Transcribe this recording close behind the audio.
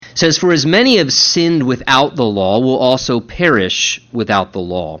says, "For as many have sinned without the law will also perish without the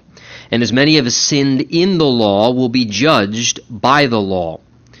law. And as many have sinned in the law will be judged by the law.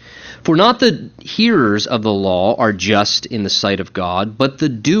 For not the hearers of the law are just in the sight of God, but the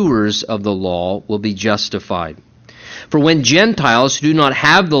doers of the law will be justified. For when Gentiles who do not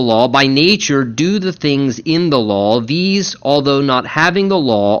have the law by nature do the things in the law, these, although not having the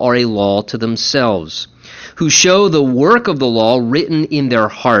law, are a law to themselves, who show the work of the law written in their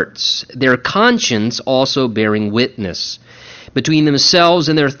hearts, their conscience also bearing witness between themselves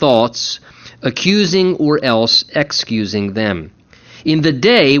and their thoughts, accusing or else excusing them. In the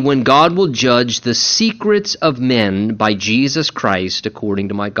day when God will judge the secrets of men by Jesus Christ according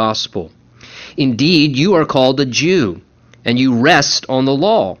to my gospel. Indeed, you are called a Jew, and you rest on the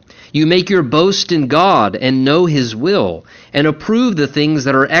law. You make your boast in God and know his will, and approve the things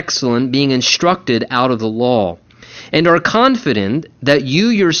that are excellent, being instructed out of the law, and are confident that you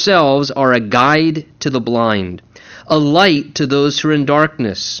yourselves are a guide to the blind, a light to those who are in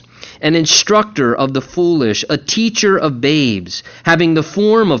darkness, an instructor of the foolish, a teacher of babes, having the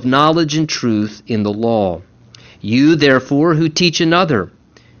form of knowledge and truth in the law. You, therefore, who teach another,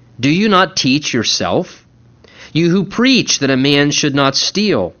 do you not teach yourself? You who preach that a man should not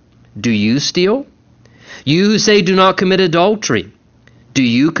steal, do you steal? You who say do not commit adultery, do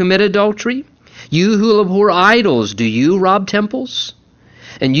you commit adultery? You who abhor idols, do you rob temples?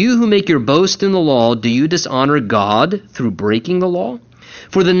 And you who make your boast in the law, do you dishonor God through breaking the law?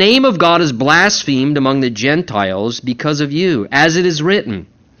 For the name of God is blasphemed among the Gentiles because of you, as it is written,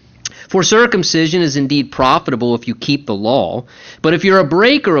 for circumcision is indeed profitable if you keep the law, but if you're a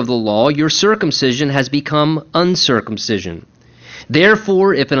breaker of the law, your circumcision has become uncircumcision.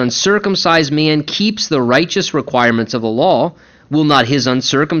 Therefore, if an uncircumcised man keeps the righteous requirements of the law, will not his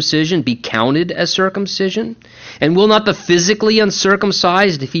uncircumcision be counted as circumcision? And will not the physically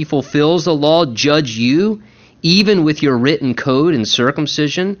uncircumcised, if he fulfills the law, judge you, even with your written code and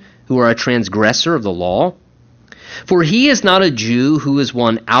circumcision, who are a transgressor of the law? For he is not a Jew who is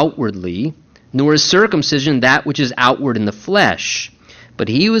one outwardly, nor is circumcision that which is outward in the flesh, but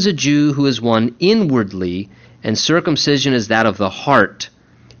he who is a Jew who is one inwardly, and circumcision is that of the heart,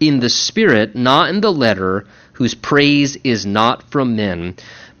 in the spirit, not in the letter, whose praise is not from men,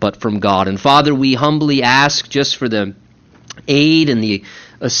 but from God. And Father, we humbly ask just for the aid and the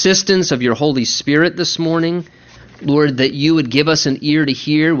assistance of your Holy Spirit this morning, Lord, that you would give us an ear to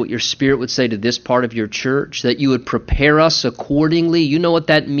hear what your Spirit would say to this part of your church, that you would prepare us accordingly. You know what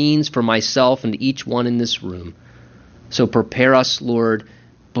that means for myself and each one in this room. So prepare us, Lord.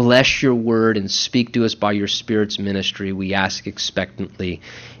 Bless your word and speak to us by your Spirit's ministry. We ask expectantly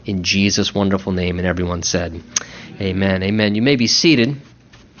in Jesus' wonderful name. And everyone said, amen. Amen. You may be seated.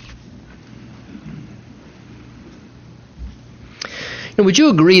 Now, would you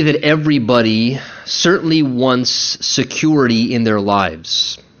agree that everybody certainly wants security in their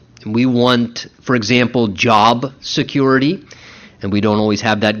lives? We want, for example, job security, and we don't always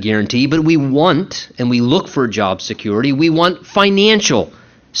have that guarantee, but we want, and we look for job security. We want financial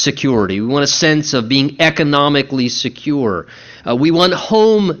security. We want a sense of being economically secure. We want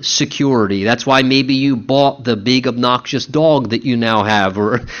home security. That's why maybe you bought the big obnoxious dog that you now have,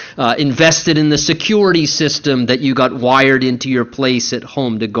 or invested in the security system that you got wired into your place at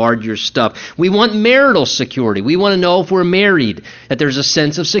home to guard your stuff. We want marital security. We want to know if we're married, that there's a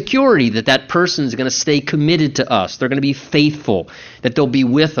sense of security, that that person is going to stay committed to us. They're going to be faithful, that they'll be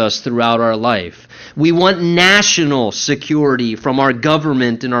with us throughout our life. We want national security from our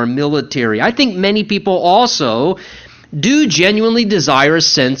government and our military. I think many people also do genuinely desire a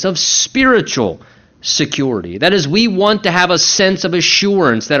sense of spiritual security. That is, we want to have a sense of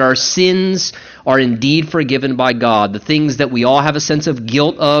assurance that our sins are indeed forgiven by God. The things that we all have a sense of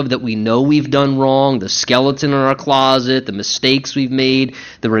guilt of, that we know we've done wrong, the skeleton in our closet, the mistakes we've made,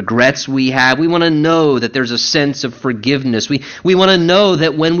 the regrets we have. We want to know that there's a sense of forgiveness. We want to know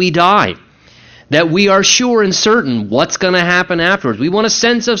that when we die, that we are sure and certain what's going to happen afterwards. We want a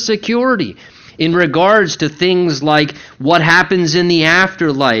sense of security in regards to things like what happens in the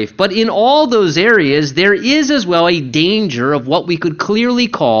afterlife. But in all those areas, there is as well a danger of what we could clearly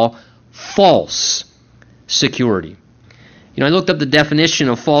call false security. I looked up the definition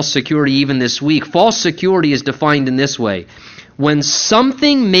of false security even this week. False security is defined in this way: when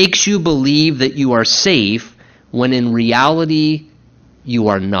something makes you believe that you are safe when in reality you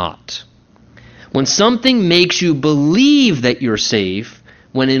are not. When something makes you believe that you're safe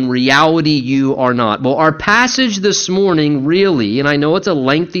when in reality you are not. Well, our passage this morning really, and I know it's a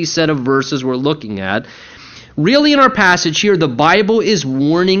lengthy set of verses we're looking at, really in our passage here, the Bible is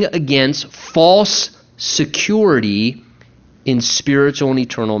warning against false security in spiritual and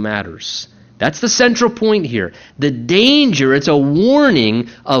eternal matters. That's the central point here. The danger, it's a warning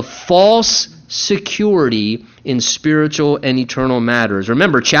of false security in spiritual and eternal matters.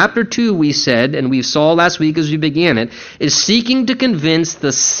 Remember, chapter 2, we said, and we saw last week as we began it, is seeking to convince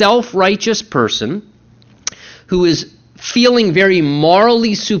the self-righteous person who is feeling very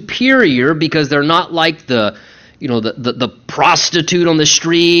morally superior because they're not like the prostitute on the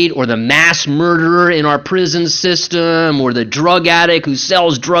street or the mass murderer in our prison system or the drug addict who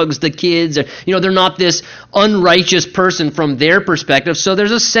sells drugs to kids. They're not this unrighteous person from their perspective. So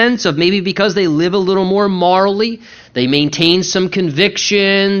there's a sense of maybe because they live a little more morally, they maintain some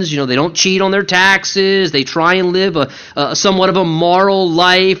convictions, they don't cheat on their taxes, they try and live a somewhat of a moral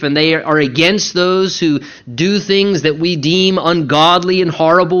life, and they are against those who do things that we deem ungodly and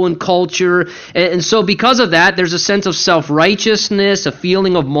horrible in culture. And so because of that, there's a sense of self-righteousness, a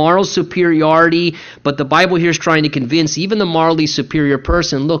feeling of moral superiority, but the Bible here is trying to convince even the morally superior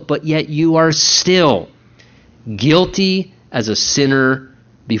person, look, but yet you are still guilty as a sinner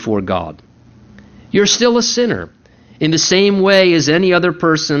before God. You're still a sinner in the same way as any other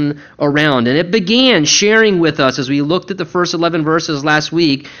person around. And it began sharing with us, as we looked at the first 11 verses last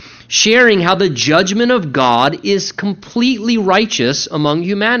week, sharing how the judgment of God is completely righteous among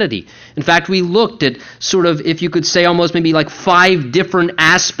humanity. In fact, we looked at sort of, if you could say, almost maybe like 5 different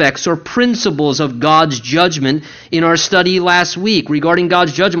aspects or principles of God's judgment in our study last week. Regarding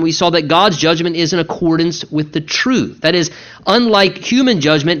God's judgment, we saw that God's judgment is in accordance with the truth. That is, unlike human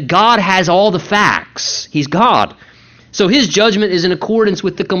judgment, God has all the facts. He's God. So his judgment is in accordance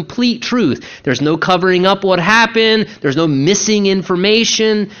with the complete truth. There's no covering up what happened. There's no missing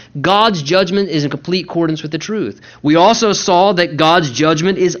information. God's judgment is in complete accordance with the truth. We also saw that God's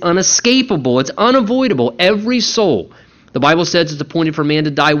judgment is unescapable. It's unavoidable. Every soul, the Bible says, it's appointed for man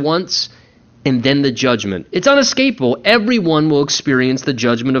to die once and then the judgment. It's unescapable. Everyone will experience the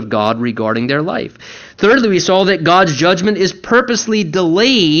judgment of God regarding their life. Thirdly, we saw that God's judgment is purposely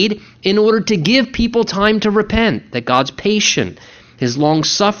delayed in order to give people time to repent, that God's patient, his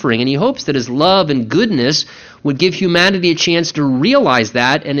long-suffering, and he hopes that his love and goodness would give humanity a chance to realize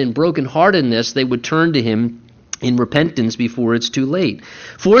that, and in brokenheartedness they would turn to him in repentance before it's too late.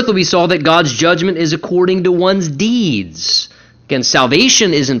 Fourthly, we saw that God's judgment is according to one's deeds. Again,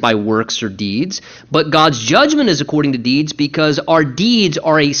 salvation isn't by works or deeds, but God's judgment is according to deeds because our deeds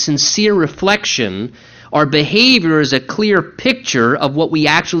are a sincere reflection. Our behavior is a clear picture of what we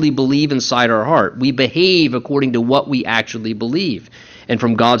actually believe inside our heart. We behave according to what we actually believe. And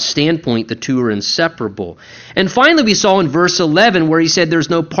from God's standpoint, the two are inseparable. And finally, we saw in verse 11 where he said there's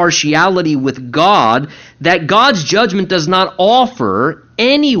no partiality with God, that God's judgment does not offer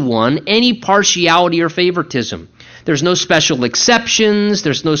anyone any partiality or favoritism. There's no special exceptions.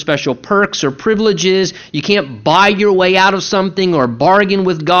 There's no special perks or privileges. You can't buy your way out of something or bargain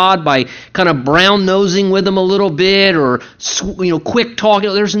with God by kind of brown-nosing with him a little bit or quick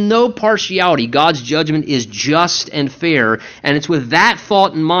talking. There's no partiality. God's judgment is just and fair. And it's with that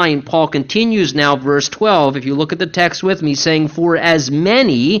thought in mind, Paul continues now, verse 12, if you look at the text with me, saying, "For as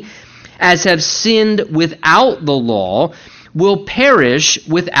many as have sinned without the law will perish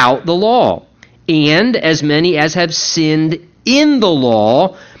without the law. And as many as have sinned in the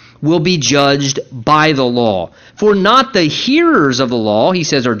law will be judged by the law. For not the hearers of the law," he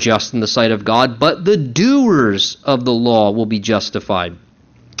says, "are just in the sight of God, but the doers of the law will be justified.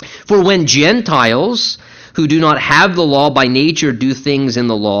 For when Gentiles who do not have the law by nature do things in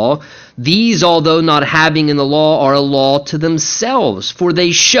the law, these, although not having in the law, are a law to themselves. For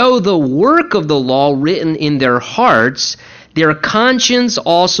they show the work of the law written in their hearts, their conscience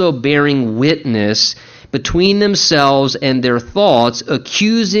also bearing witness between themselves and their thoughts,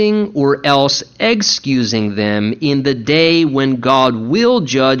 accusing or else excusing them in the day when God will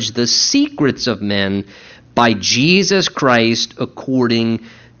judge the secrets of men by Jesus Christ according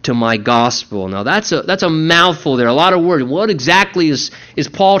to my gospel." Now that's a mouthful there, a lot of words. What exactly is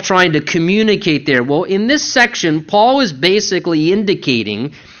Paul trying to communicate there? Well, in this section, Paul is basically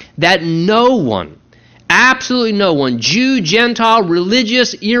indicating that no one, absolutely no one, Jew, Gentile,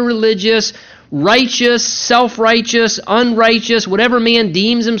 religious, irreligious, righteous, self-righteous, unrighteous, whatever man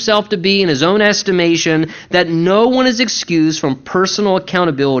deems himself to be in his own estimation, that no one is excused from personal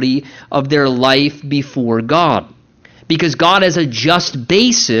accountability of their life before God. Because God has a just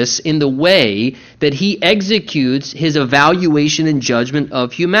basis in the way that he executes his evaluation and judgment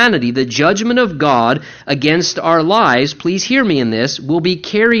of humanity. The judgment of God against our lives, please hear me in this, will be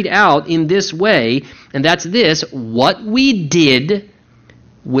carried out in this way, and that's this: what we did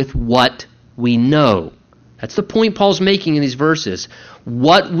with what we know. That's the point Paul's making in these verses.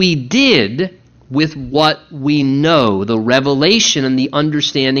 What we did with what we know, the revelation and the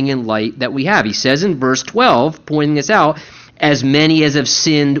understanding and light that we have. He says in verse 12, pointing this out, as many as have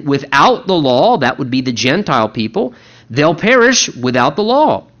sinned without the law, that would be the Gentile people, they'll perish without the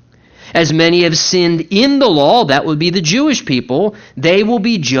law. As many have sinned in the law, that would be the Jewish people, they will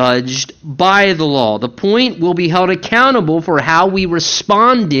be judged by the law. The point will be held accountable for how we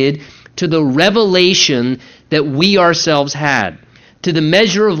responded to the revelation that we ourselves had, to the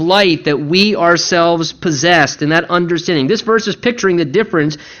measure of light that we ourselves possessed, and that understanding. This verse is picturing the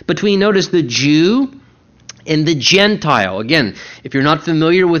difference between, notice, the Jew and the Gentile. Again, if you're not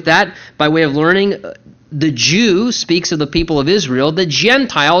familiar with that, by way of learning, the Jew speaks of the people of Israel. The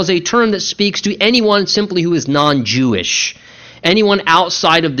Gentile is a term that speaks to anyone simply who is non-Jewish, anyone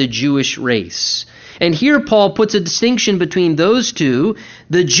outside of the Jewish race. And here Paul puts a distinction between those two.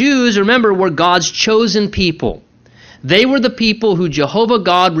 The Jews, remember, were God's chosen people. They were the people who Jehovah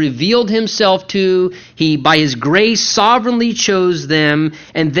God revealed himself to. He, by his grace, sovereignly chose them,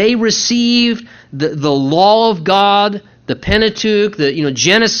 and they received the law of God, the Pentateuch,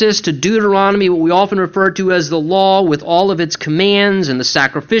 Genesis to Deuteronomy, what we often refer to as the law, with all of its commands and the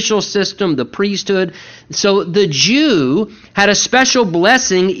sacrificial system, the priesthood. So the Jew had a special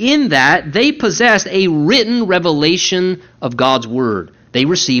blessing in that they possessed a written revelation of God's word. They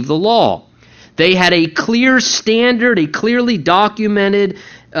received the law. They had a clear standard, a clearly documented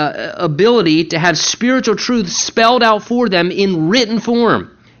ability to have spiritual truth spelled out for them in written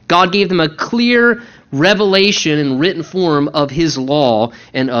form. God gave them a clear revelation in written form of his law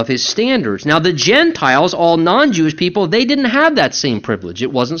and of his standards. Now the Gentiles, all non-Jewish people, they didn't have that same privilege.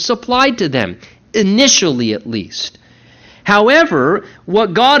 It wasn't supplied to them, initially at least. However,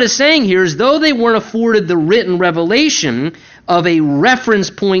 what God is saying here is, though they weren't afforded the written revelation of a reference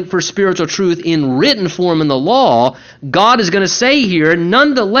point for spiritual truth in written form in the law, God is going to say here,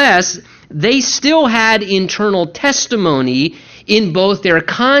 nonetheless, they still had internal testimony in both their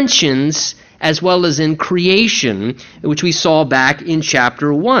conscience as well as in creation, which we saw back in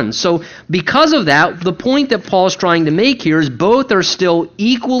chapter 1. So because of that, the point that Paul is trying to make here is both are still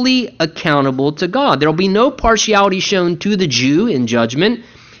equally accountable to God. There will be no partiality shown to the Jew in judgment,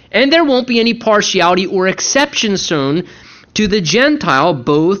 and there won't be any partiality or exception shown to the Gentile.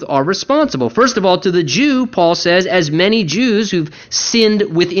 Both are responsible. First of all, to the Jew, Paul says, as many Jews who've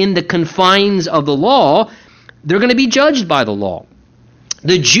sinned within the confines of the law, they're going to be judged by the law.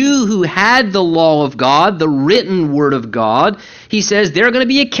 The Jew who had the law of God, the written word of God, he says they're going to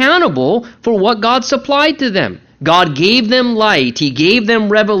be accountable for what God supplied to them. God gave them light. He gave them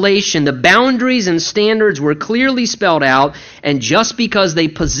revelation. The boundaries and standards were clearly spelled out, and just because they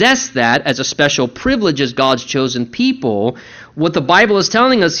possessed that as a special privilege as God's chosen people, what the Bible is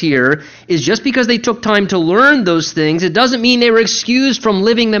telling us here is just because they took time to learn those things, it doesn't mean they were excused from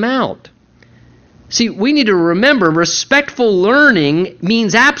living them out. See, we need to remember, respectful learning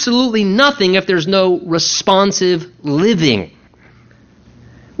means absolutely nothing if there's no responsive living.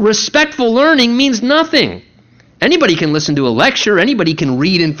 Respectful learning means nothing. Anybody can listen to a lecture, anybody can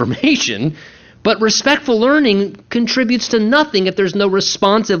read information, but respectful learning contributes to nothing if there's no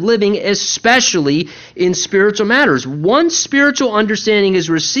responsive living, especially in spiritual matters. Once spiritual understanding is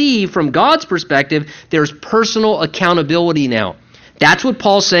received from God's perspective, there's personal accountability now. That's what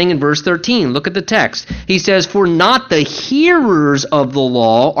Paul's saying in verse 13. Look at the text. He says, for not the hearers of the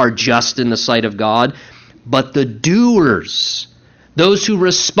law are just in the sight of God, but the doers. Those who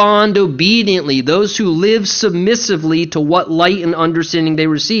respond obediently, those who live submissively to what light and understanding they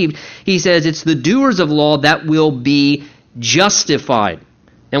received. He says it's the doers of law that will be justified.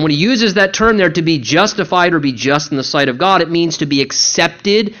 And when he uses that term there, to be justified or be just in the sight of God, it means to be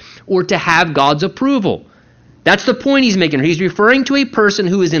accepted or to have God's approval. That's the point he's making. He's referring to a person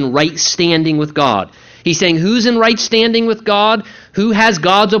who is in right standing with God. He's saying who's in right standing with God, who has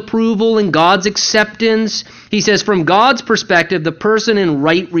God's approval and God's acceptance. He says from God's perspective, the person in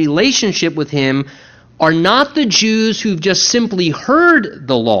right relationship with him are not the Jews who've just simply heard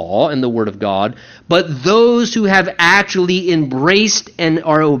the law and the word of God, but those who have actually embraced and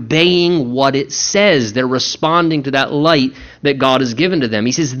are obeying what it says. They're responding to that light that God has given to them.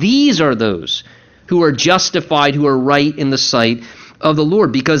 He says these are those who are justified, who are right in the sight of the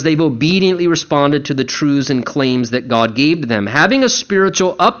Lord, because they've obediently responded to the truths and claims that God gave to them. Having a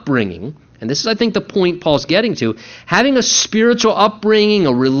spiritual upbringing, and this is, I think, the point Paul's getting to, having a spiritual upbringing,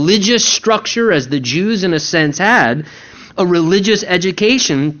 a religious structure, as the Jews in a sense had, a religious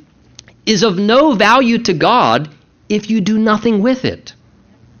education, is of no value to God if you do nothing with it.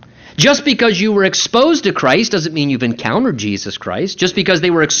 Just because you were exposed to Christ doesn't mean you've encountered Jesus Christ. Just because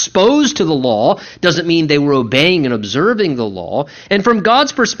they were exposed to the law doesn't mean they were obeying and observing the law. And from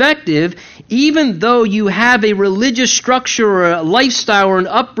God's perspective, even though you have a religious structure or a lifestyle or an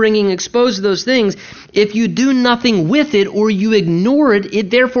upbringing exposed to those things, if you do nothing with it or you ignore it, it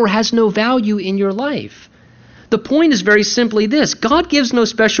therefore has no value in your life. The point is very simply this: God gives no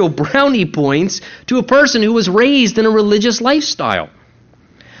special brownie points to a person who was raised in a religious lifestyle.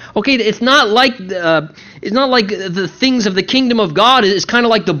 Okay, it's not like the things of the kingdom of God. It's kind of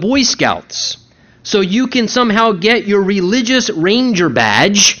like the Boy Scouts. So you can somehow get your religious ranger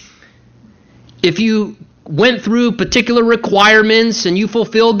badge if you went through particular requirements and you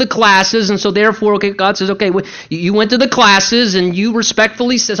fulfilled the classes, and so therefore, okay, God says, okay, you went to the classes and you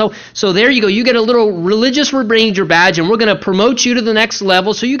respectfully said, so there you go, you get a little religious ranger badge, and we're going to promote you to the next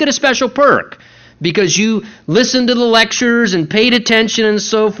level, so you get a special perk because you listened to the lectures and paid attention and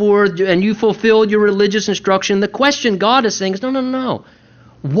so forth, and you fulfilled your religious instruction. The question God is saying is, no.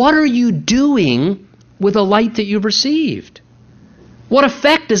 What are you doing with the light that you've received? What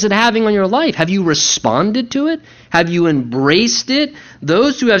effect is it having on your life? Have you responded to it? Have you embraced it?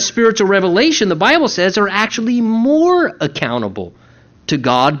 Those who have spiritual revelation, the Bible says, are actually more accountable to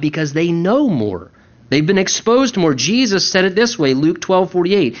God because they know more. They've been exposed more. Jesus said it this way, Luke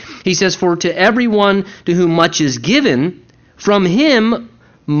 12:48. He says, "For to everyone to whom much is given, from him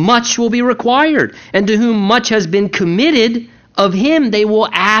much will be required. And to whom much has been committed, of him they will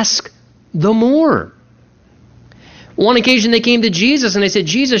ask the more." One occasion they came to Jesus and they said,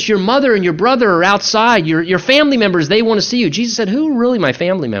 "Jesus, your mother and your brother are outside. Your family members, they want to see you." Jesus said, "Who are really my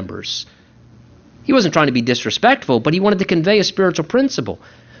family members?" He wasn't trying to be disrespectful, but he wanted to convey a spiritual principle.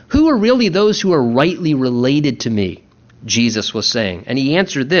 Who are really those who are rightly related to me? Jesus was saying. And he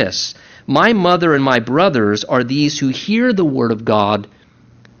answered this: "My mother and my brothers are these who hear the word of God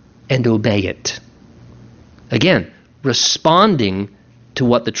and obey it." Again, responding to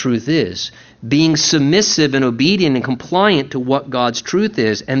what the truth is, being submissive and obedient and compliant to what God's truth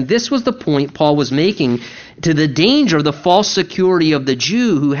is. And this was the point Paul was making to the danger of the false security of the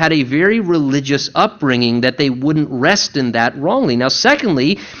Jew who had a very religious upbringing, that they wouldn't rest in that wrongly. Now,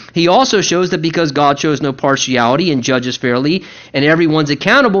 secondly, he also shows that because God shows no partiality and judges fairly and everyone's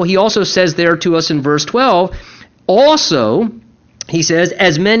accountable, he also says there to us in verse 12, also, he says,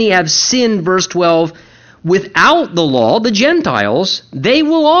 as many have sinned, verse 12, without the law, the Gentiles, they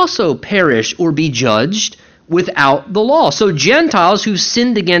will also perish or be judged without the law. So Gentiles who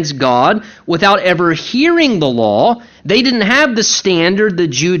sinned against God without ever hearing the law, they didn't have the standard the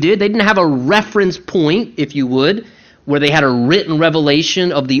Jew did. They didn't have a reference point, if you would, where they had a written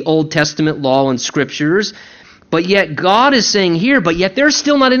revelation of the Old Testament law and scriptures. But yet God is saying here, but yet they're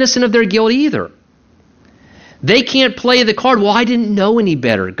still not innocent of their guilt either. They can't play the card, well, I didn't know any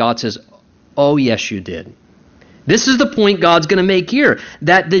better. God says, oh, yes, you did. This is the point God's going to make here,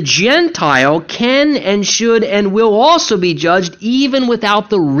 that the Gentile can and should and will also be judged even without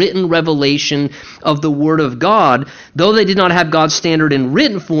the written revelation of the Word of God. Though they did not have God's standard in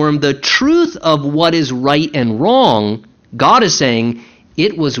written form, the truth of what is right and wrong, God is saying,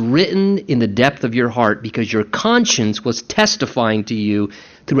 it was written in the depth of your heart because your conscience was testifying to you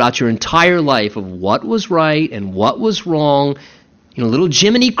throughout your entire life of what was right and what was wrong. You know, little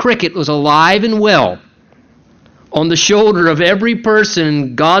Jiminy Cricket was alive and well on the shoulder of every person.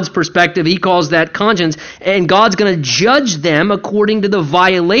 In God's perspective, he calls that conscience, and God's going to judge them according to the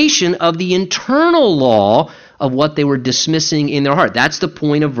violation of the internal law of what they were dismissing in their heart. That's the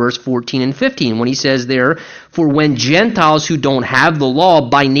point of verse 14 and 15 when he says there, for when Gentiles who don't have the law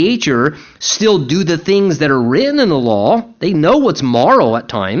by nature still do the things that are written in the law, they know what's moral at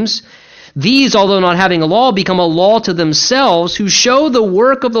times. These, although not having a law, become a law to themselves, who show the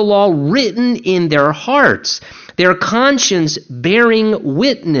work of the law written in their hearts, their conscience bearing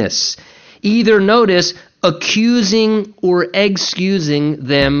witness, either, notice, accusing or excusing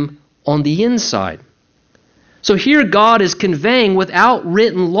them on the inside. So here God is conveying, without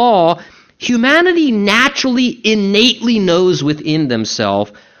written law, humanity naturally, innately knows within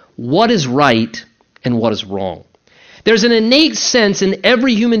themselves what is right and what is wrong. There's an innate sense in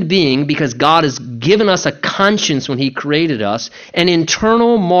every human being, because God has given us a conscience when he created us, an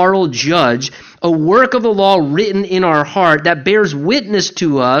internal moral judge, a work of the law written in our heart that bears witness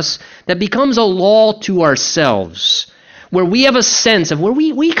to us, that becomes a law to ourselves, where we have a sense of where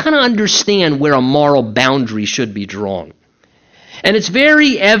we kind of understand where a moral boundary should be drawn. And it's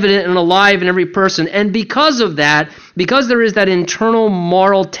very evident and alive in every person. And because of that, because there is that internal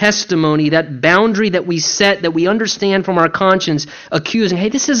moral testimony, that boundary that we set, that we understand from our conscience, accusing, hey,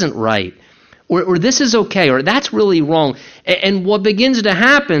 this isn't right. or this is okay, or that's really wrong. And what begins to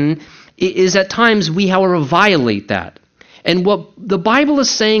happen is at times we, however, violate that. And what the Bible is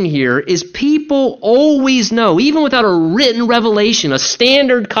saying here is people always know, even without a written revelation, a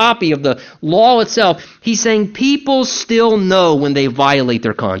standard copy of the law itself, he's saying people still know when they violate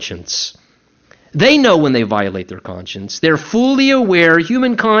their conscience. They know when they violate their conscience. They're fully aware.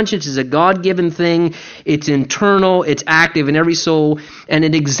 Human conscience is a God-given thing. It's internal. It's active in every soul. And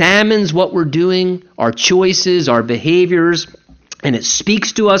it examines what we're doing, our choices, our behaviors. And it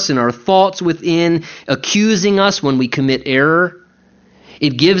speaks to us in our thoughts within, accusing us when we commit error.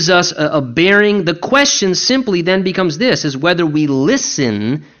 It gives us a bearing. The question simply then becomes this, is whether we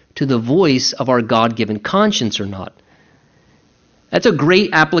listen to the voice of our God-given conscience or not. That's a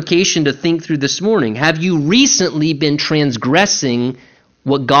great application to think through this morning. Have you recently been transgressing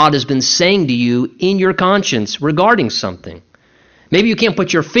what God has been saying to you in your conscience regarding something? Maybe you can't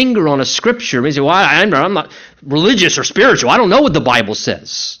put your finger on a scripture. Maybe you say, well, I'm not religious or spiritual. I don't know what the Bible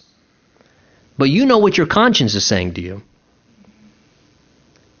says. But you know what your conscience is saying to you.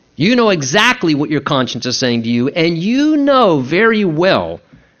 You know exactly what your conscience is saying to you, and you know very well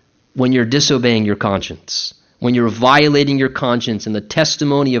when you're disobeying your conscience, when you're violating your conscience and the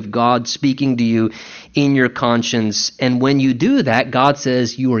testimony of God speaking to you in your conscience. And when you do that, God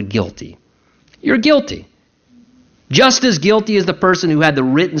says you are guilty. You're guilty. Just as guilty as the person who had the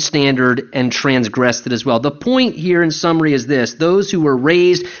written standard and transgressed it as well. The point here in summary is this: those who were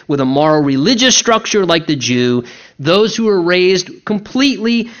raised with a moral religious structure like the Jew, those who were raised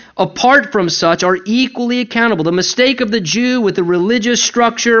completely apart from such are equally accountable. The mistake of the Jew with the religious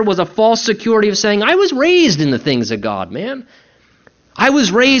structure was a false security of saying, I was raised in the things of God, man. I was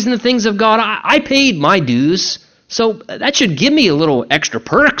raised in the things of God. I paid my dues. So that should give me a little extra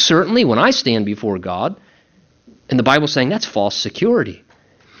perk, certainly, when I stand before God. And the Bible's saying that's false security.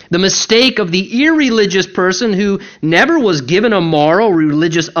 The mistake of the irreligious person who never was given a moral,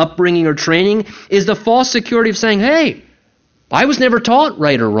 religious upbringing or training is the false security of saying, hey, I was never taught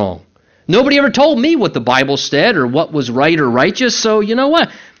right or wrong. Nobody ever told me what the Bible said or what was right or righteous, so you know what?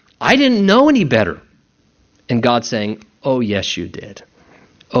 I didn't know any better. And God's saying, oh, yes, you did.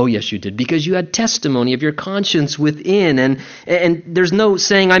 Oh, yes, you did, because you had testimony of your conscience within, and there's no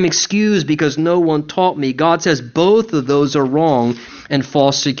saying I'm excused because no one taught me. God says both of those are wrong and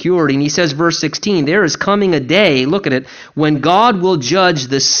false security. And he says, verse 16, there is coming a day, look at it, when God will judge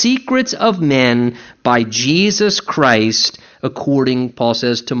the secrets of men by Jesus Christ, according, Paul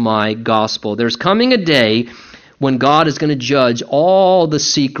says, to my gospel. There's coming a day when God is going to judge all the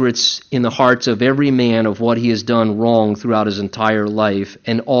secrets in the hearts of every man of what he has done wrong throughout his entire life,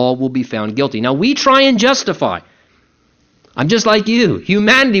 and all will be found guilty. Now, we try and justify. I'm just like you.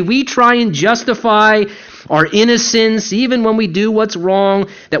 Humanity, we try and justify our innocence, even when we do what's wrong,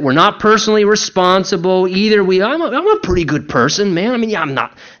 that we're not personally responsible. Either I'm a pretty good person, man. I mean, yeah, I'm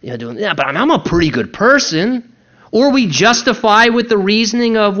not doing that, but I'm a pretty good person. Or we justify with the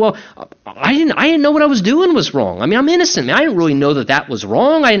reasoning of, well, I didn't know what I was doing was wrong. I mean, I'm innocent, man. I didn't really know that was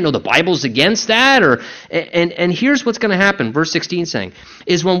wrong. I didn't know the Bible's against that. And here's what's going to happen, verse 16 saying,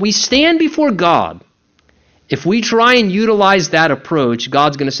 is when we stand before God, if we try and utilize that approach,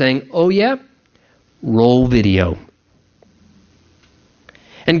 God's going to say, oh yeah, roll video.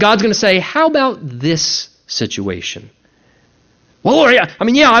 And God's going to say, how about this situation? Well, Lord,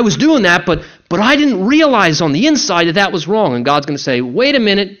 I was doing that, but I didn't realize on the inside that was wrong. And God's going to say, wait a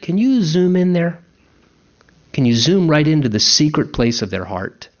minute, can you zoom in there? Can you zoom right into the secret place of their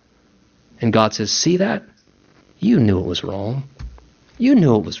heart? And God says, see that? You knew it was wrong. You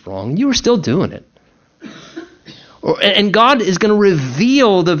knew it was wrong. You were still doing it. And God is going to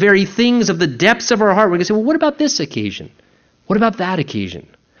reveal the very things of the depths of our heart. We're going to say, well, what about this occasion? What about that occasion?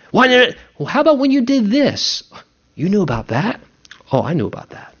 Well, how about when you did this? You knew about that? Oh, I knew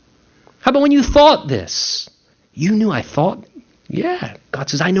about that. How about when you thought this? You knew I thought? Yeah. God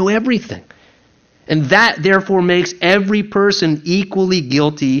says, I know everything. And that, therefore, makes every person equally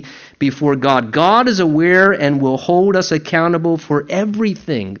guilty before God. God is aware and will hold us accountable for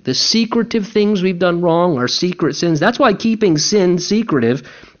everything. The secretive things we've done wrong, our secret sins. That's why keeping sin secretive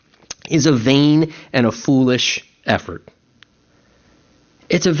is a vain and a foolish effort.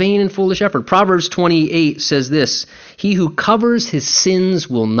 It's a vain and foolish effort. Proverbs 28 says this, he who covers his sins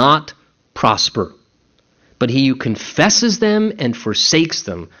will not prosper, but he who confesses them and forsakes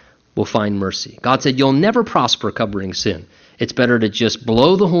them will find mercy. God said, you'll never prosper covering sin. It's better to just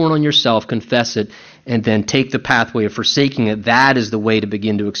blow the horn on yourself, confess it, and then take the pathway of forsaking it. That is the way to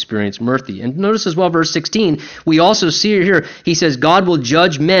begin to experience mercy. And notice as well, verse 16, we also see here, he says, God will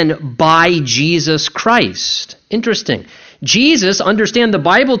judge men by Jesus Christ. Interesting. Jesus, understand the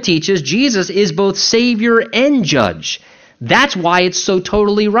Bible teaches Jesus is both Savior and Judge. That's why it's so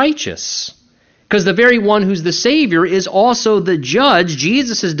totally righteous. Because the very one who's the Savior is also the Judge.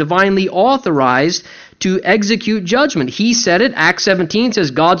 Jesus is divinely authorized to execute judgment. He said it. Acts 17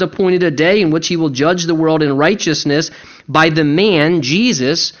 says God's appointed a day in which he will judge the world in righteousness by the man,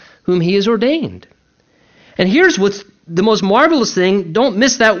 Jesus, whom he has ordained. And here's what's the most marvelous thing. Don't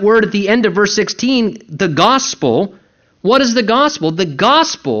miss that word at the end of verse 16, the gospel. What is the gospel? The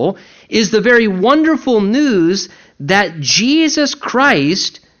gospel is the very wonderful news that Jesus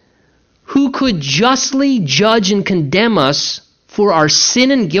Christ, who could justly judge and condemn us for our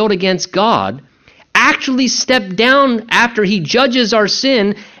sin and guilt against God, actually stepped down after he judges our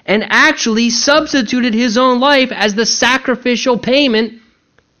sin and actually substituted his own life as the sacrificial payment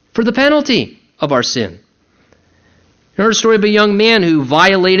for the penalty of our sin. I heard a story of a young man who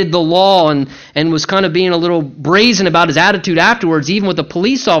violated the law and was kind of being a little brazen about his attitude afterwards, even with a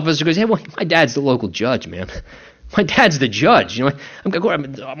police officer. He goes, hey, well, my dad's the local judge, man. My dad's the judge. You know, I'm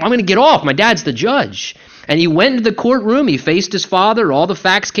going to get off. My dad's the judge. And he went into the courtroom. He faced his father. All the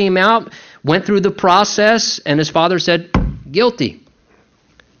facts came out, went through the process, and his father said, guilty.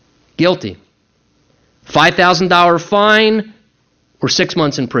 Guilty. $5,000 fine or 6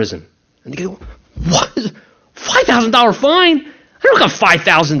 months in prison. And they go, what? $5,000 fine? I don't got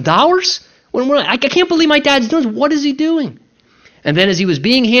 $5,000. I can't believe my dad's doing this. What is he doing? And then as he was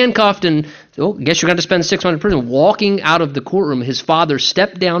being handcuffed and, I guess you're going to spend 6 months in prison, walking out of the courtroom, his father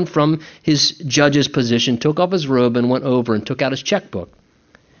stepped down from his judge's position, took off his robe, and went over and took out his checkbook.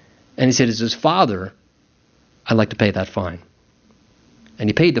 And he said, as his father, I'd like to pay that fine. And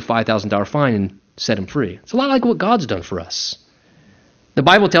he paid the $5,000 fine and set him free. It's a lot like what God's done for us. The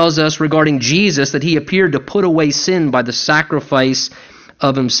Bible tells us regarding Jesus that he appeared to put away sin by the sacrifice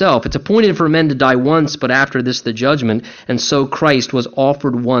of himself. It's appointed for men to die once, but after this the judgment, and so Christ was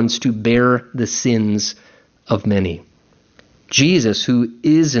offered once to bear the sins of many. Jesus, who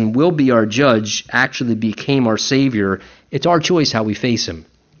is and will be our judge, actually became our Savior. It's our choice how we face him.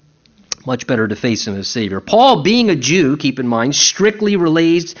 Much better to face him as Savior. Paul, being a Jew, keep in mind, strictly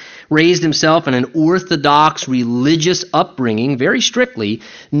raised himself in an orthodox religious upbringing, very strictly,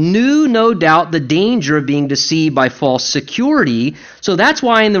 knew no doubt the danger of being deceived by false security. So that's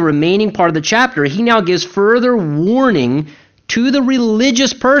why in the remaining part of the chapter, he now gives further warning to the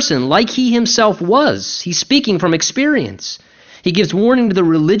religious person, like he himself was. He's speaking from experience. He gives warning to the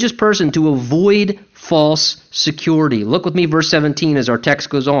religious person to avoid false security. Look with me, verse 17, as our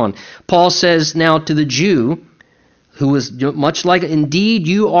text goes on. Paul says now to the Jew, who was much like, indeed,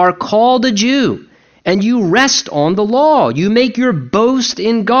 you are called a Jew, and you rest on the law. You make your boast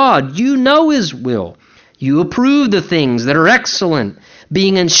in God. You know his will. You approve the things that are excellent,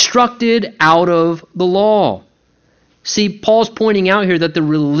 being instructed out of the law. See, Paul's pointing out here that the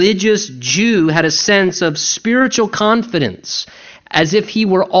religious Jew had a sense of spiritual confidence, as if he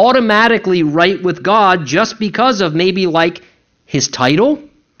were automatically right with God just because of maybe like his title,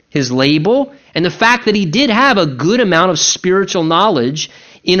 his label, and the fact that he did have a good amount of spiritual knowledge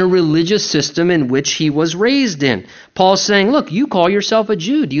in a religious system in which he was raised in. Paul's saying, look, you call yourself a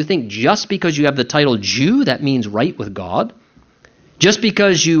Jew. Do you think just because you have the title Jew, that means right with God? Just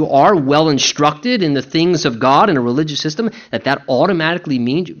because you are well instructed in the things of God in a religious system, that automatically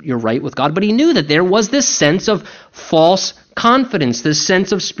means you're right with God? But he knew that there was this sense of false confidence, this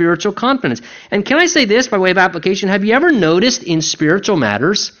sense of spiritual confidence. And can I say this by way of application? Have you ever noticed in spiritual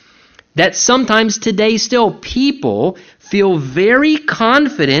matters that sometimes today still people feel very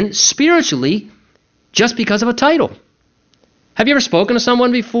confident spiritually just because of a title? Have you ever spoken to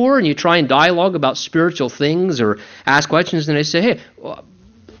someone before and you try and dialogue about spiritual things or ask questions and they say, hey,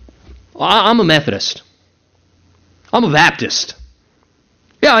 I'm a Methodist. I'm a Baptist.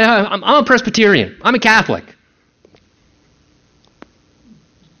 Yeah, I'm a Presbyterian. I'm a Catholic.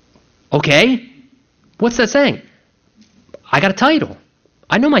 Okay, what's that saying? I got a title.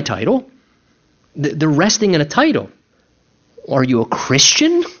 I know my title. They're resting in a title. Are you a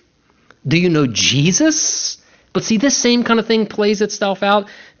Christian? Do you know Jesus? But see, this same kind of thing plays itself out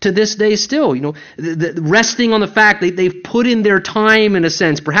to this day still. You know, resting on the fact that they've put in their time in a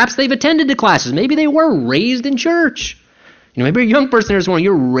sense. Perhaps they've attended the classes. Maybe they were raised in church. You know, maybe a young person there this morning,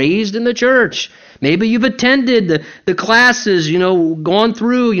 you're raised in the church. Maybe you've attended the classes, gone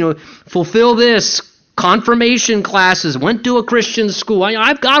through, fulfill this, confirmation classes, went to a Christian school.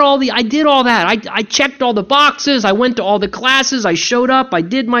 I did all that. I checked all the boxes. I went to all the classes. I showed up. I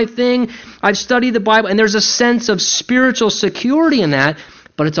did my thing. I've studied the Bible. And there's a sense of spiritual security in that,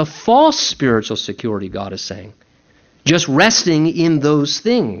 but it's a false spiritual security, God is saying. just resting in those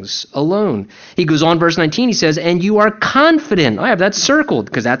things alone. He goes on, verse 19, he says, and you are confident. I have that circled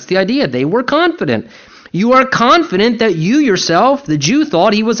because that's the idea. They were confident. You are confident that you yourself, the Jew,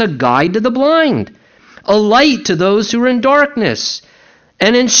 thought he was a guide to the blind, a light to those who are in darkness,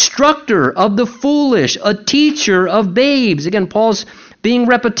 an instructor of the foolish, a teacher of babes. Again, Paul's being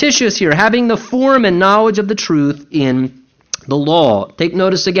repetitious here, having the form and knowledge of the truth in the law. Take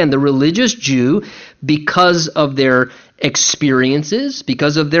notice again, the religious Jew, because of their experiences,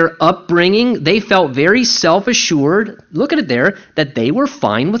 because of their upbringing, they felt very self-assured, look at it there, that they were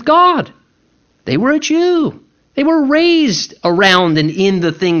fine with God. They were a Jew. They were raised around and in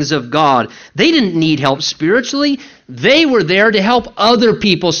the things of God. They didn't need help spiritually. They were there to help other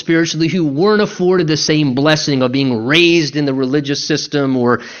people spiritually who weren't afforded the same blessing of being raised in the religious system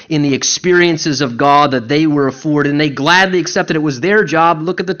or in the experiences of God that they were afforded. And they gladly accepted it was their job,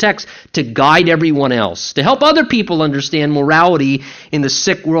 look at the text, to guide everyone else, to help other people understand morality in the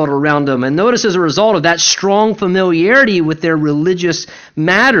sick world around them. And notice as a result of that strong familiarity with their religious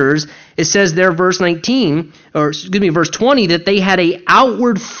matters, it says there, verse 20, that they had an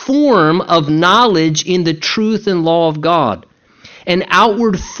outward form of knowledge in the truth and law of God. An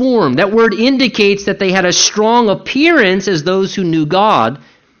outward form. That word indicates that they had a strong appearance as those who knew God.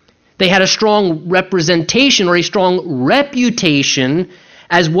 They had a strong representation or a strong reputation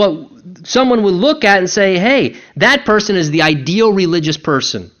as what someone would look at and say, hey, that person is the ideal religious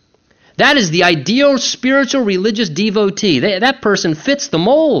person. That is the ideal spiritual religious devotee. That person fits the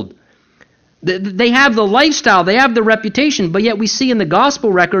mold. They have the lifestyle, they have the reputation, but yet we see in the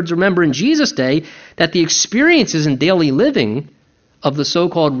gospel records, remember in Jesus' day, that the experiences in daily living of the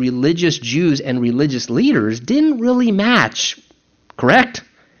so-called religious Jews and religious leaders didn't really match, correct?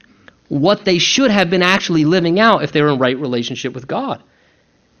 What they should have been actually living out if they were in right relationship with God.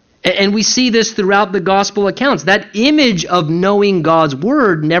 And we see this throughout the gospel accounts. That image of knowing God's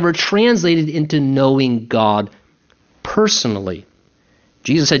word never translated into knowing God personally.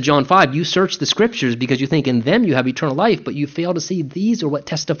 Jesus said, John 5, you search the scriptures because you think in them you have eternal life, but you fail to see these are what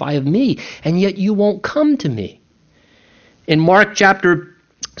testify of me, and yet you won't come to me. In Mark chapter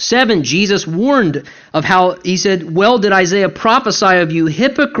 7, Jesus warned of how, he said, well did Isaiah prophesy of you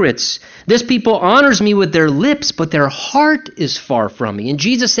hypocrites. This people honors me with their lips, but their heart is far from me. And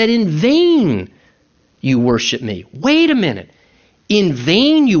Jesus said, in vain you worship me. Wait a minute. In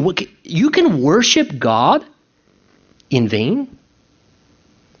vain you can worship God? In vain?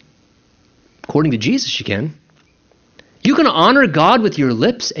 According to Jesus, you can. You can honor God with your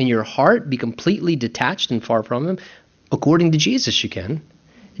lips and your heart be completely detached and far from Him. According to Jesus, you can.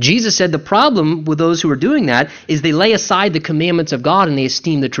 Jesus said the problem with those who are doing that is they lay aside the commandments of God and they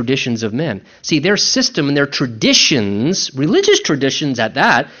esteem the traditions of men. See, their system and their traditions, religious traditions at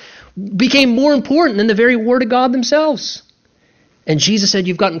that, became more important than the very Word of God themselves. And Jesus said,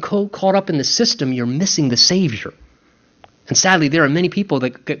 you've gotten caught up in the system, you're missing the Savior. And sadly, there are many people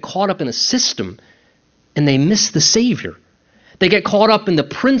that get caught up in a system and they miss the Savior. They get caught up in the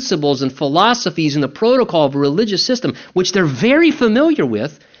principles and philosophies and the protocol of a religious system, which they're very familiar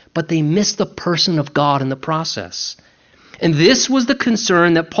with, but they miss the person of God in the process. And this was the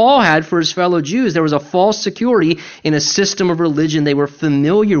concern that Paul had for his fellow Jews. There was a false security in a system of religion they were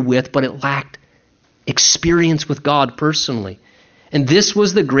familiar with, but it lacked experience with God personally. And this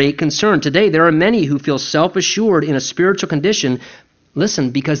was the great concern. Today, there are many who feel self-assured in a spiritual condition,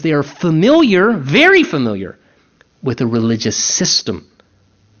 listen, because they are familiar, very familiar, with a religious system.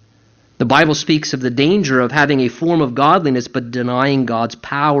 The Bible speaks of the danger of having a form of godliness but denying God's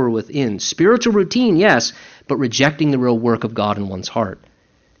power within. Spiritual routine, yes, but rejecting the real work of God in one's heart.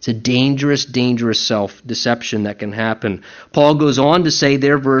 It's a dangerous, dangerous self-deception that can happen. Paul goes on to say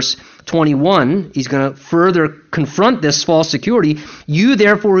there, verse 21, he's going to further confront this false security. You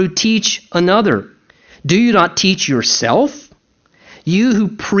therefore who teach another, do you not teach yourself? You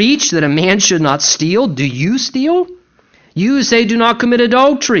who preach that a man should not steal, do you steal? You who say do not commit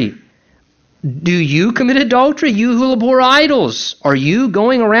adultery, do you commit adultery? You who abhor idols, are you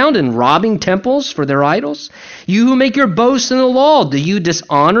going around and robbing temples for their idols? You who make your boast in the law, do you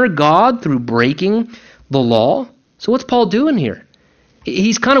dishonor God through breaking the law? So what's Paul doing here?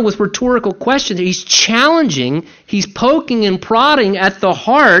 He's kind of with rhetorical questions. He's challenging, he's poking and prodding at the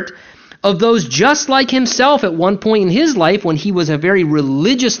heart of those just like himself at one point in his life when he was a very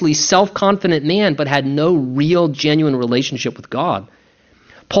religiously self-confident man but had no real, genuine relationship with God.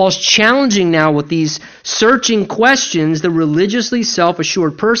 Paul's challenging now with these searching questions the religiously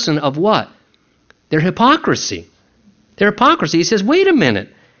self-assured person of what? Their hypocrisy. Their hypocrisy. He says, wait a minute.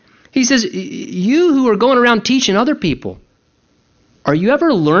 He says, you who are going around teaching other people, are you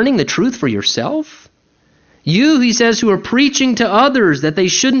ever learning the truth for yourself? You, he says, who are preaching to others that they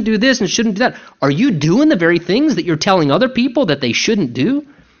shouldn't do this and shouldn't do that, are you doing the very things that you're telling other people that they shouldn't do?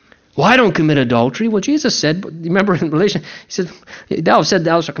 Well, I don't commit adultery. Well, Jesus said, remember in relation, he said, thou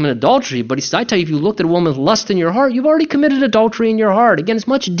shalt commit adultery. But he said, I tell you, if you looked at a woman with lust in your heart, you've already committed adultery in your heart. Again, it's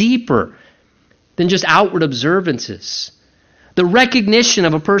much deeper than just outward observances. The recognition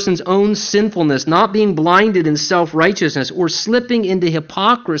of a person's own sinfulness, not being blinded in self-righteousness or slipping into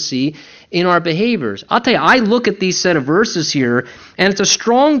hypocrisy in our behaviors. I'll tell you, I look at these set of verses here, and it's a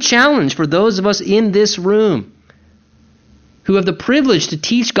strong challenge for those of us in this room who have the privilege to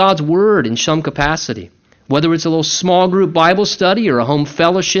teach God's word in some capacity. Whether it's a little small group Bible study or a home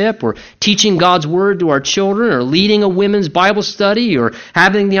fellowship or teaching God's word to our children or leading a women's Bible study or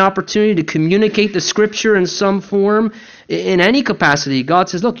having the opportunity to communicate the scripture in some form, in any capacity, God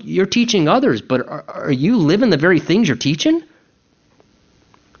says, look, you're teaching others, but are you living the very things you're teaching?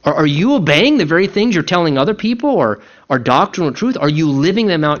 Are you obeying the very things you're telling other people or are doctrinal truth? Are you living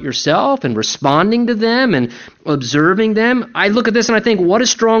them out yourself and responding to them and observing them? I look at this and I think, what a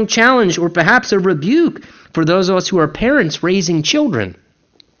strong challenge or perhaps a rebuke for those of us who are parents raising children.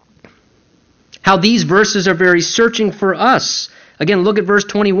 How these verses are very searching for us. Again, look at verse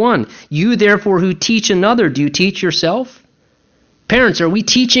 21. You therefore who teach another, do you teach yourself? Parents, are we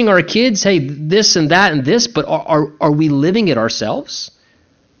teaching our kids, hey, this and that and this, but are we living it ourselves?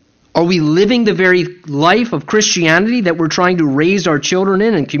 Are we living the very life of Christianity that we're trying to raise our children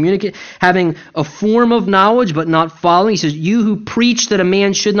in and communicate, having a form of knowledge but not following? He says, you who preach that a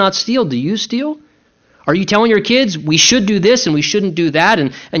man should not steal, do you steal? Are you telling your kids, we should do this and we shouldn't do that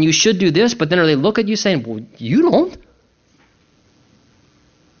and you should do this, but then are they look at you saying, well, you don't?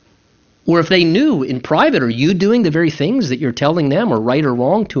 Or if they knew in private, are you doing the very things that you're telling them are right or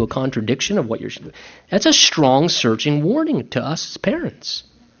wrong to a contradiction of what you're doing? That's a strong searching warning to us as parents.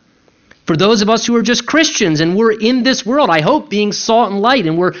 For those of us who are just Christians and we're in this world, I hope being salt and light,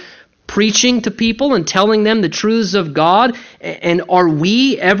 and we're preaching to people and telling them the truths of God, and are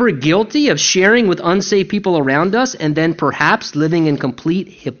we ever guilty of sharing with unsaved people around us and then perhaps living in complete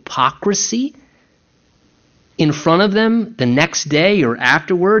hypocrisy in front of them the next day or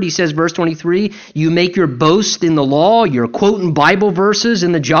afterward? He says, verse 23, you make your boast in the law, you're quoting Bible verses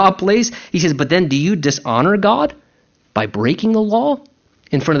in the job place. He says, but then do you dishonor God by breaking the law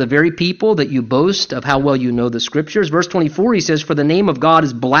in front of the very people that you boast of how well you know the scriptures? Verse 24, he says, for the name of God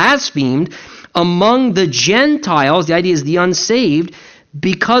is blasphemed among the Gentiles, the idea is the unsaved,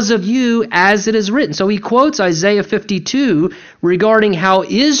 because of you, as it is written. So he quotes Isaiah 52 regarding how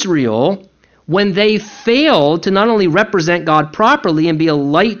Israel, when they failed to not only represent God properly and be a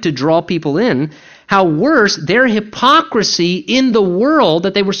light to draw people in, how worse their hypocrisy in the world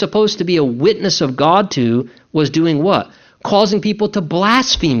that they were supposed to be a witness of God to was doing what? Causing people to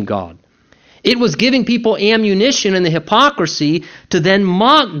blaspheme God. It was giving people ammunition in the hypocrisy to then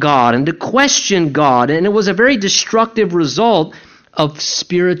mock God and to question God. And it was a very destructive result of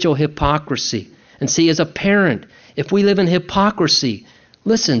spiritual hypocrisy. And see, as a parent, if we live in hypocrisy,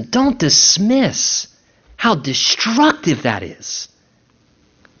 listen, don't dismiss how destructive that is.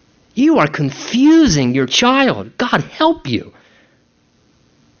 You are confusing your child. God help you.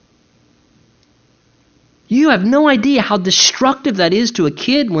 You have no idea how destructive that is to a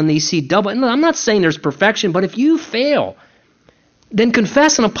kid when they see double. And I'm not saying there's perfection, but if you fail, then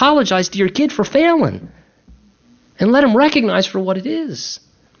confess and apologize to your kid for failing. And let him recognize for what it is.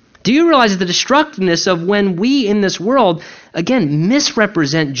 Do you realize the destructiveness of when we in this world, again,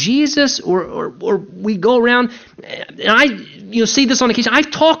 misrepresent Jesus or we go around, and see this on occasion. I've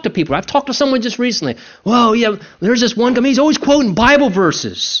talked to people. I've talked to someone just recently. Well, yeah, there's this one guy, he's always quoting Bible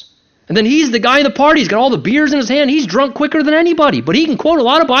verses. And then he's the guy in the party. He's got all the beers in his hand. He's drunk quicker than anybody, but he can quote a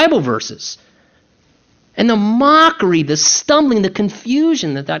lot of Bible verses. And the mockery, the stumbling, the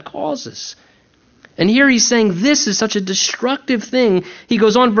confusion that causes. And here he's saying this is such a destructive thing. He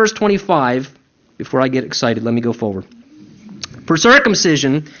goes on, verse 25. Before I get excited, let me go forward. For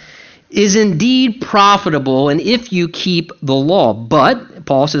circumcision is indeed profitable, and if you keep the law. But,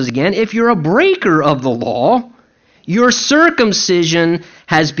 Paul says again, if you're a breaker of the law, your circumcision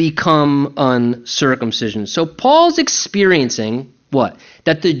has become uncircumcision. So Paul's experiencing what?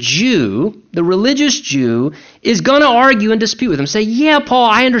 That the Jew, the religious Jew, is going to argue and dispute with him. Say, yeah, Paul,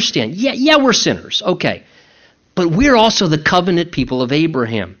 I understand. Yeah, we're sinners. Okay. But we're also the covenant people of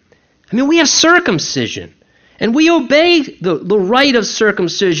Abraham. I mean, we have circumcision. And we obey the rite of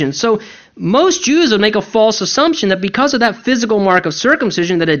circumcision. So most Jews would make a false assumption that because of that physical mark of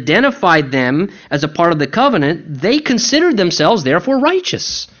circumcision that identified them as a part of the covenant, they considered themselves therefore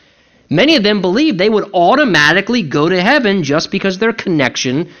righteous. Many of them believed they would automatically go to heaven just because of their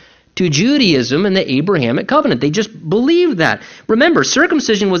connection to Judaism and the Abrahamic covenant. They just believed that. Remember,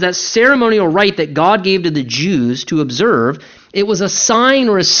 circumcision was that ceremonial rite that God gave to the Jews to observe. It was a sign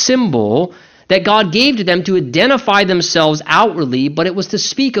or a symbol that God gave to them to identify themselves outwardly, but it was to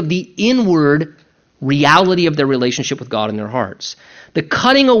speak of the inward reality of their relationship with God in their hearts. The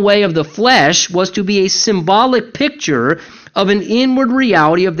cutting away of the flesh was to be a symbolic picture of an inward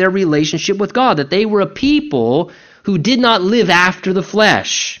reality of their relationship with God, that they were a people who did not live after the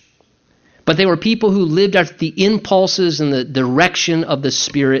flesh, but they were people who lived after the impulses and the direction of the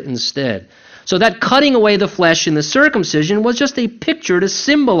Spirit instead. So that cutting away the flesh in the circumcision was just a picture to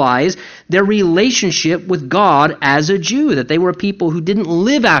symbolize their relationship with God as a Jew, that they were people who didn't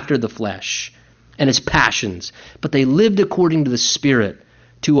live after the flesh and its passions, but they lived according to the Spirit,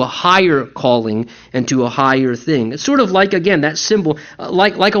 to a higher calling and to a higher thing. It's sort of like, again, that symbol,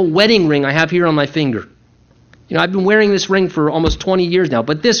 like a wedding ring I have here on my finger. You know, I've been wearing this ring for almost 20 years now,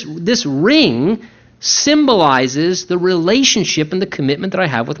 but this ring symbolizes the relationship and the commitment that I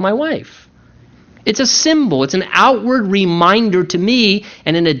have with my wife. It's a symbol. It's an outward reminder to me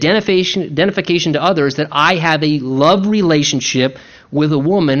and an identification to others that I have a love relationship with a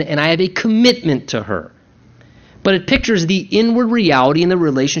woman and I have a commitment to her. But it pictures the inward reality in the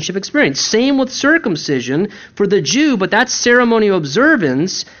relationship experience. Same with circumcision for the Jew, but that ceremonial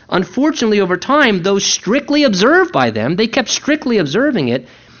observance, unfortunately over time, though strictly observed by them, they kept strictly observing it.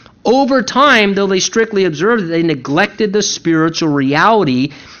 Over time, though they strictly observed it, they neglected the spiritual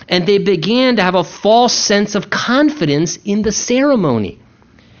reality and they began to have a false sense of confidence in the ceremony.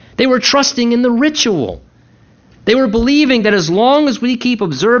 They were trusting in the ritual. They were believing that as long as we keep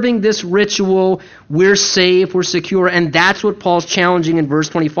observing this ritual, we're safe, we're secure. And that's what Paul's challenging in verse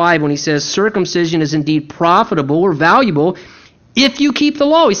 25 when he says circumcision is indeed profitable or valuable if you keep the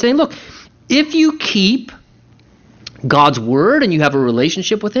law. He's saying, look, if you keep God's word and you have a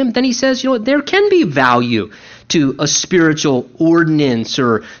relationship with him, then he says, you know, there can be value to a spiritual ordinance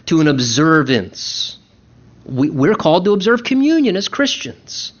or to an observance. We're called to observe communion as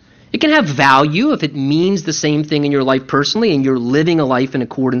Christians. It can have value if it means the same thing in your life personally and you're living a life in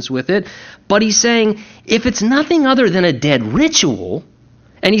accordance with it. But he's saying if it's nothing other than a dead ritual,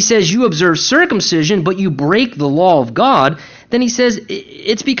 and he says you observe circumcision but you break the law of God, then he says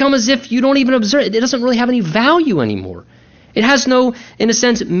it's become as if you don't even observe it. It doesn't really have any value anymore. It has no, in a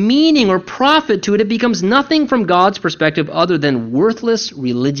sense, meaning or profit to it. It becomes nothing from God's perspective other than worthless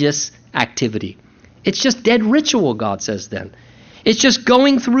religious activity. It's just dead ritual, God says then. It's just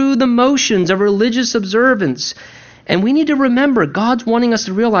going through the motions of religious observance. And we need to remember, God's wanting us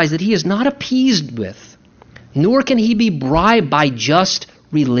to realize that he is not appeased with, nor can he be bribed by just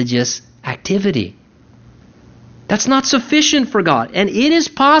religious activity. That's not sufficient for God. And it is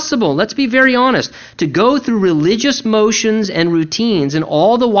possible, let's be very honest, to go through religious motions and routines and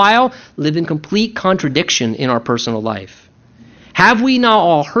all the while live in complete contradiction in our personal life. Have we not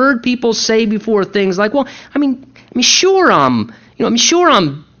all heard people say before things like, well, I mean, sure I'm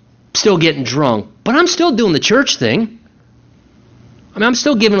still getting drunk, but I'm still doing the church thing. I mean, I'm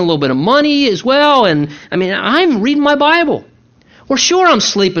still giving a little bit of money as well, and I mean, I'm reading my Bible. Or sure, I'm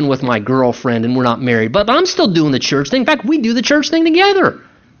sleeping with my girlfriend and we're not married, but I'm still doing the church thing. In fact, we do the church thing together.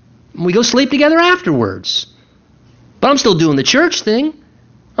 We go sleep together afterwards. But I'm still doing the church thing.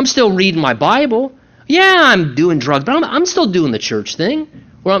 I'm still reading my Bible. Yeah, I'm doing drugs, but I'm still doing the church thing.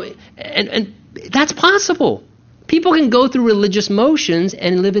 And that's possible. People can go through religious motions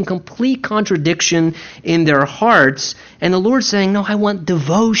and live in complete contradiction in their hearts. And the Lord's saying, no, I want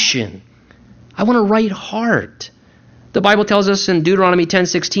devotion. I want a right heart. The Bible tells us in Deuteronomy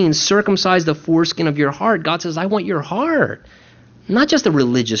 10:16, circumcise the foreskin of your heart. God says, I want your heart, not just a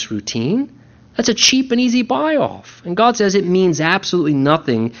religious routine. That's a cheap and easy buy-off. And God says it means absolutely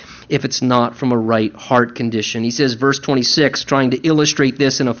nothing if it's not from a right heart condition. He says, verse 26, trying to illustrate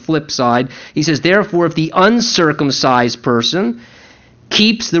this in a flip side, he says, therefore, if the uncircumcised person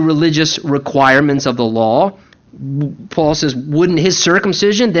keeps the religious requirements of the law, Paul says, wouldn't his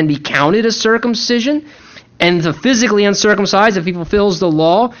circumcision then be counted as circumcision? And the physically uncircumcised, if he fulfills the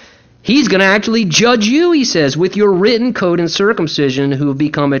law, he's going to actually judge you, he says, with your written code and circumcision who have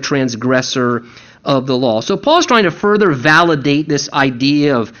become a transgressor of the law. So Paul's trying to further validate this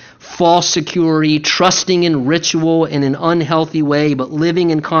idea of false security, trusting in ritual in an unhealthy way, but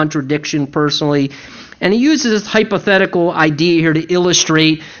living in contradiction personally. And he uses this hypothetical idea here to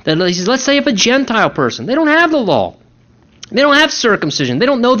illustrate that, he says, let's say if a Gentile person, they don't have the law. They don't have circumcision. They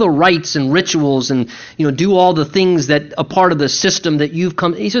don't know the rites and rituals and do all the things that are part of the system that you've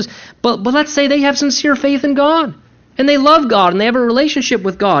come. He says, but let's say they have sincere faith in God and they love God and they have a relationship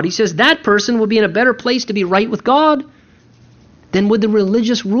with God. He says that person will be in a better place to be right with God. than would the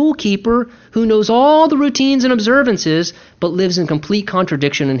religious rule keeper who knows all the routines and observances but lives in complete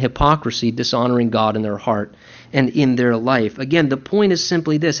contradiction and hypocrisy, dishonoring God in their heart and in their life. Again, the point is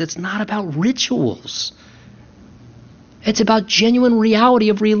simply this. It's not about rituals. It's about genuine reality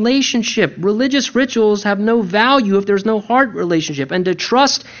of relationship. Religious rituals have no value if there's no heart relationship. And to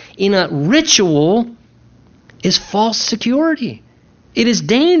trust in a ritual is false security. It is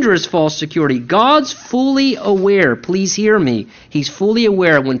dangerous false security. God's fully aware, please hear me, He's fully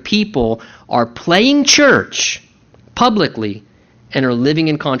aware when people are playing church publicly and are living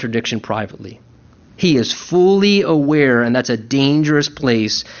in contradiction privately. He is fully aware, and that's a dangerous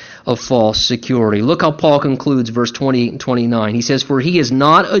place of false security. Look how Paul concludes verse 28 and 29. He says, "For he is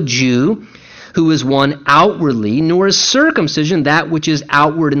not a Jew who is one outwardly, nor is circumcision that which is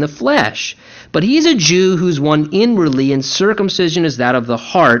outward in the flesh. But he is a Jew who's one inwardly, and circumcision is that of the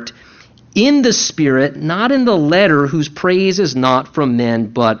heart, in the spirit, not in the letter, whose praise is not from men,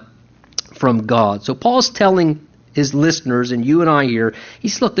 but from God." So Paul's telling his listeners, and you and I here, he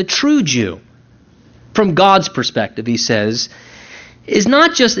says, look, the true Jew, from God's perspective, he says, is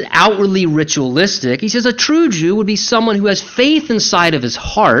not just outwardly ritualistic. He says a true Jew would be someone who has faith inside of his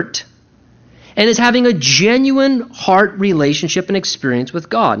heart and is having a genuine heart relationship and experience with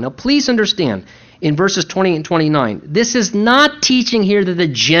God. Now, please understand, in verses 20 and 29, this is not teaching here that the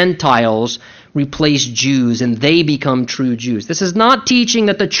Gentiles replace Jews and they become true Jews. This is not teaching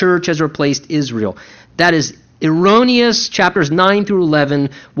that the church has replaced Israel. That is erroneous. Chapters 9 through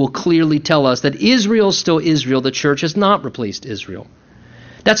 11 will clearly tell us that Israel is still Israel. The church has not replaced Israel.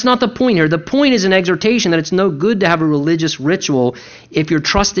 That's not the point here. The point is an exhortation that it's no good to have a religious ritual if you're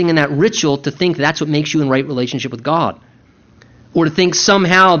trusting in that ritual to think that's what makes you in right relationship with God, or to think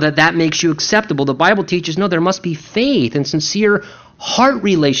somehow that that makes you acceptable. The Bible teaches, no, there must be faith and sincere heart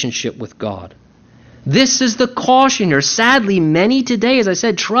relationship with God. This is the caution here. Sadly, many today, as I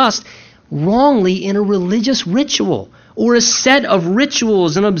said, trust wrongly in a religious ritual or a set of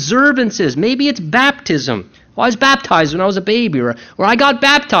rituals and observances. Maybe it's baptism. Well, I was baptized when I was a baby, or I got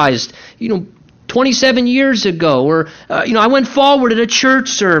baptized, 27 years ago, or I went forward at a church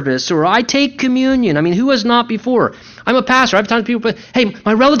service, or I take communion. I mean, who has not before? I'm a pastor. I've times people, hey,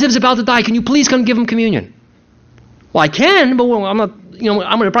 my relative's about to die. Can you please come give him communion? Well, I can, but I'm not. I'm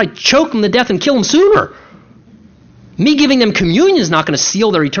going to probably choke them to death and kill them sooner. Me giving them communion is not going to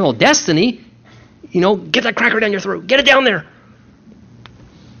seal their eternal destiny. Get that cracker down your throat. Get it down there.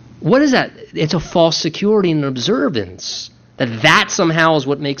 What is that? It's a false security and observance. That somehow is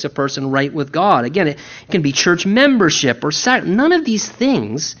what makes a person right with God. Again, it can be church membership or none of these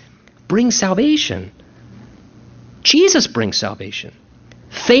things bring salvation. Jesus brings salvation.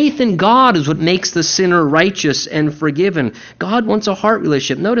 Faith in God is what makes the sinner righteous and forgiven. God wants a heart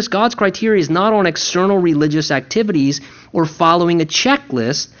relationship. Notice God's criteria is not on external religious activities or following a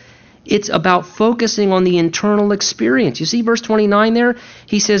checklist. It's about focusing on the internal experience. You see verse 29 there?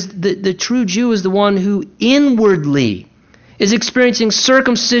 He says the true Jew is the one who inwardly is experiencing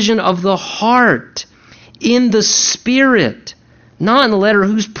circumcision of the heart in the spirit, not in the letter,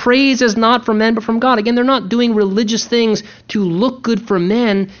 whose praise is not from men but from God. Again, they're not doing religious things to look good for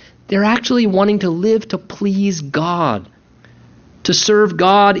men. They're actually wanting to live to please God, to serve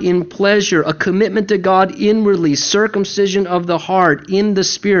God in pleasure, a commitment to God inwardly, circumcision of the heart in the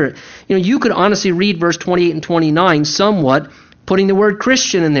spirit. You could honestly read verse 28 and 29 somewhat, putting the word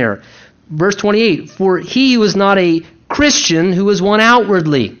Christian in there. Verse 28, "For he was not a Christian who was one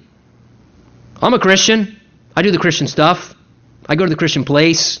outwardly." I'm a Christian. I do the Christian stuff. I go to the Christian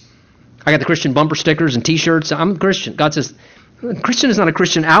place. I got the Christian bumper stickers and T-shirts. I'm a Christian. God says, Christian is not a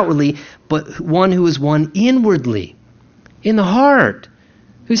Christian outwardly, but one who is one inwardly, in the heart,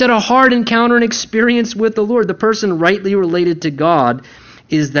 who's had a heart encounter and experience with the Lord. The person rightly related to God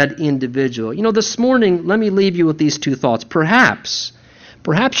is that individual. This morning, let me leave you with these two thoughts. Perhaps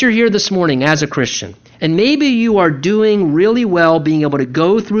you're here this morning as a Christian, and maybe you are doing really well being able to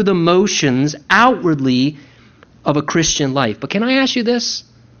go through the motions outwardly of a Christian life. But can I ask you this?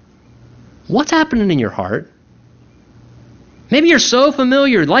 What's happening in your heart? Maybe you're so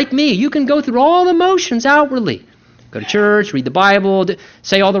familiar, like me, you can go through all the motions outwardly. Go to church, read the Bible,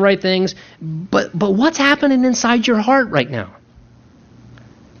 say all the right things. But what's happening inside your heart right now?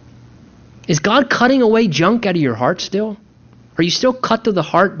 Is God cutting away junk out of your heart still? Are you still cut to the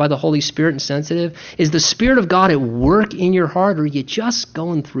heart by the Holy Spirit and sensitive? Is the Spirit of God at work in your heart, or are you just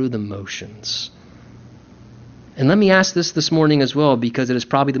going through the motions? And let me ask this morning as well, because it is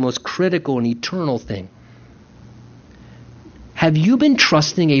probably the most critical and eternal thing. Have you been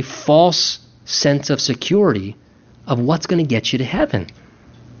trusting a false sense of security of what's going to get you to heaven?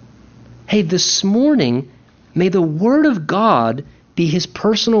 Hey, this morning, May the Word of God be His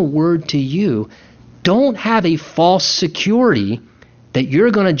personal word to you. Don't have a false security that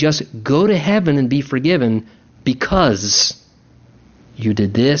you're going to just go to heaven and be forgiven because you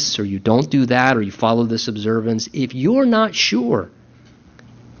did this or you don't do that or you follow this observance. If you're not sure,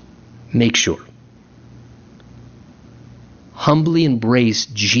 make sure. Humbly embrace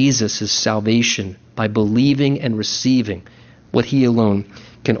Jesus' salvation by believing and receiving what He alone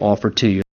can offer to you.